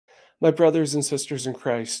My brothers and sisters in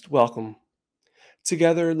Christ, welcome.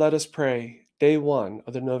 Together, let us pray, Day 1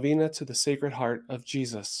 of the Novena to the Sacred Heart of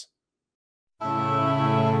Jesus.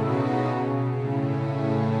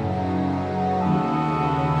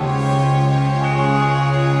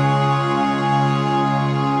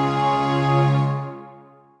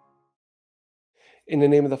 In the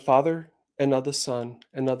name of the Father, and of the Son,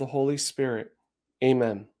 and of the Holy Spirit.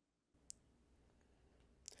 Amen.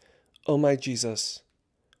 O my Jesus,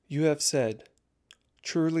 you have said,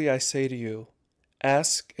 "Truly I say to you,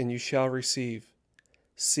 ask and you shall receive,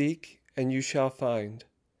 seek and you shall find,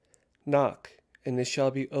 knock and it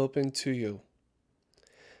shall be opened to you."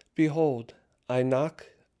 Behold, I knock,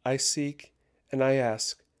 I seek, and I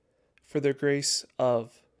ask for the grace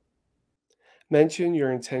of. Mention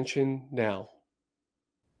your intention now.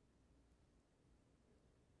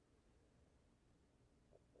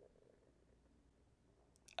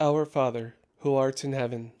 Our Father, who art in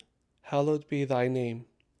heaven, hallowed be thy name.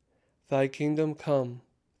 Thy kingdom come,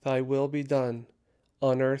 thy will be done,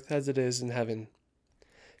 on earth as it is in heaven.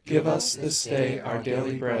 Give us this day our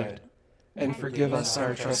daily bread, and forgive us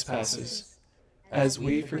our trespasses, as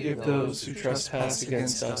we forgive those who trespass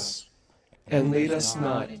against us. And lead us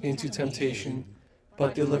not into temptation,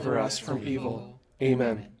 but deliver us from evil.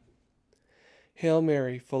 Amen. Hail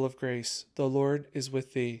Mary, full of grace, the Lord is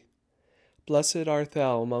with thee. Blessed art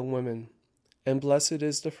thou among women, and blessed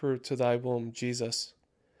is the fruit of thy womb, Jesus.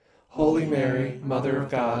 Holy Mary, Mother of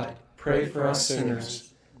God, pray for us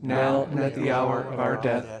sinners, now and at the hour of our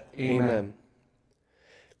death. Amen.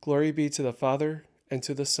 Glory be to the Father, and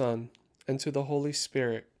to the Son, and to the Holy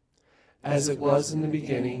Spirit, as it was in the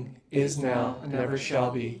beginning, is now, and ever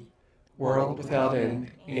shall be, world without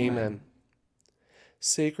end. Amen.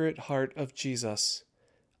 Sacred Heart of Jesus,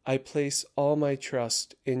 I place all my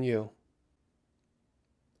trust in you.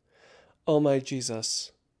 O my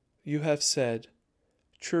Jesus, you have said,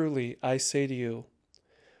 "Truly I say to you,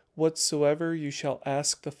 whatsoever you shall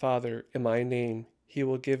ask the Father in my name, he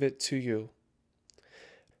will give it to you."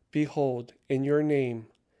 Behold, in your name,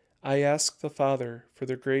 I ask the Father for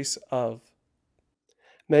the grace of.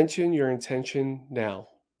 Mention your intention now.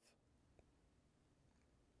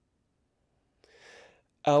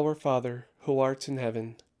 Our Father, who art in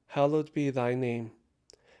heaven, hallowed be thy name.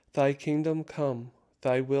 Thy kingdom come,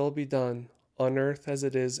 thy will be done, on earth as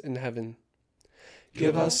it is in heaven.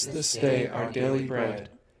 Give us this day our daily bread,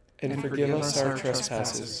 and forgive us our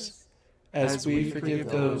trespasses, as we forgive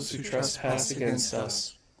those who trespass against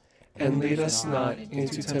us. And lead us not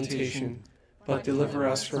into temptation, but deliver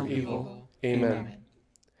us from evil. Amen.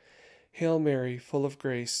 Hail Mary, full of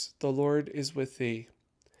grace, the Lord is with thee.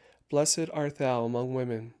 Blessed art thou among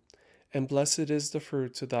women, and blessed is the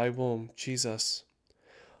fruit of thy womb, Jesus.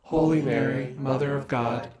 Holy Mary, Mother of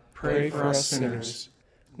God, pray for us sinners,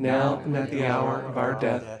 now and at the hour of our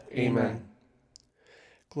death. Amen.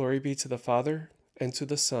 Glory be to the Father, and to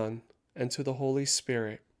the Son, and to the Holy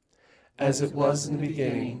Spirit, as it was in the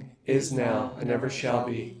beginning, is now, and ever shall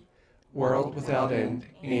be, world without end.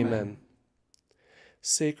 Amen.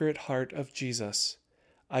 Sacred Heart of Jesus,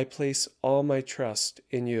 I place all my trust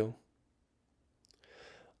in you.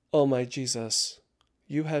 O my Jesus,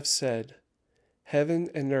 you have said,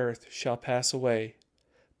 "Heaven and earth shall pass away,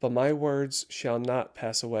 but my words shall not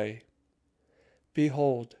pass away."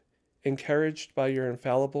 Behold, encouraged by your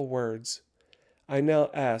infallible words, I now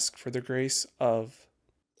ask for the grace of.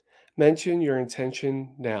 Mention your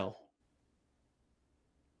intention now.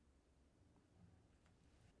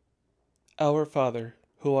 Our Father,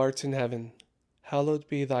 who art in heaven, hallowed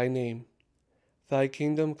be thy name. Thy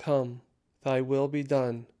kingdom come, thy will be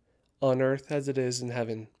done, on earth as it is in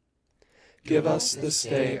heaven. Give us this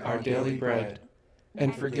day our daily bread,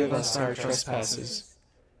 and forgive us our trespasses,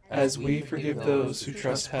 as we forgive those who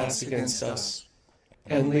trespass against us.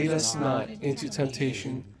 And lead us not into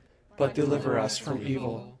temptation, but deliver us from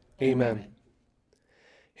evil. Amen.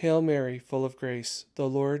 Hail Mary, full of grace, the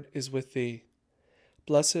Lord is with thee.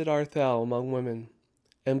 Blessed art thou among women,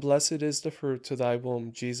 and blessed is the fruit of thy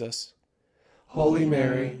womb, Jesus. Holy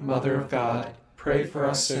Mary, Mother of God, pray for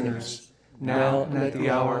us sinners, now and at the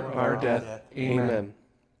hour of our death. Amen.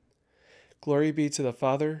 Glory be to the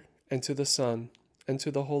Father, and to the Son, and to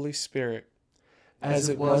the Holy Spirit, as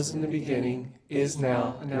it was in the beginning, is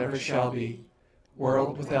now, and ever shall be,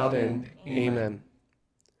 world without end. Amen.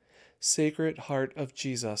 Sacred Heart of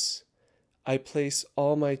Jesus, I place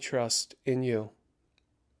all my trust in you.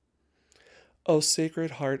 O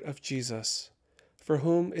Sacred Heart of Jesus, for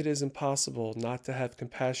whom it is impossible not to have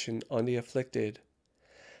compassion on the afflicted,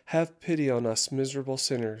 have pity on us miserable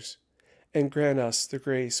sinners, and grant us the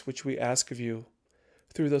grace which we ask of you,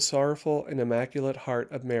 through the sorrowful and immaculate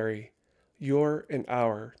heart of Mary, your and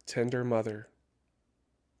our tender mother.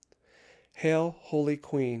 Hail, Holy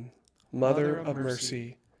Queen, Mother of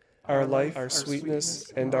mercy, our life, our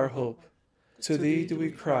sweetness, and our hope. To thee do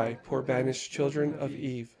we cry, poor banished children of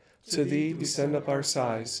Eve. To thee we send up our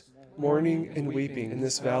sighs, mourning and weeping in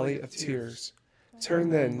this valley of tears. Turn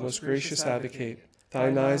then, most gracious Advocate,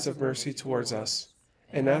 thine eyes of mercy towards us,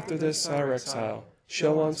 and after this our exile,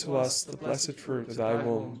 show unto us the blessed fruit of thy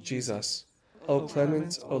womb, Jesus. O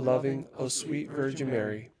clement, O loving, O sweet Virgin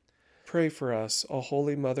Mary, pray for us, O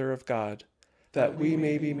Holy Mother of God, that we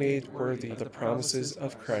may be made worthy of the promises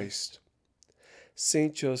of Christ.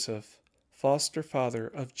 Saint Joseph, foster father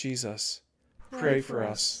of Jesus, pray for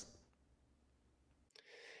us.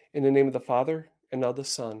 In the name of the Father, and of the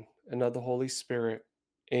Son, and of the Holy Spirit.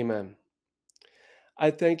 Amen.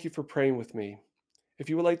 I thank you for praying with me. If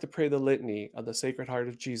you would like to pray the litany of the Sacred Heart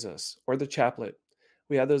of Jesus or the chaplet,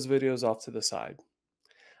 we have those videos off to the side.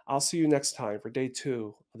 I'll see you next time for day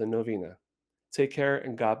 2 of the Novena. Take care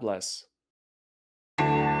and God bless.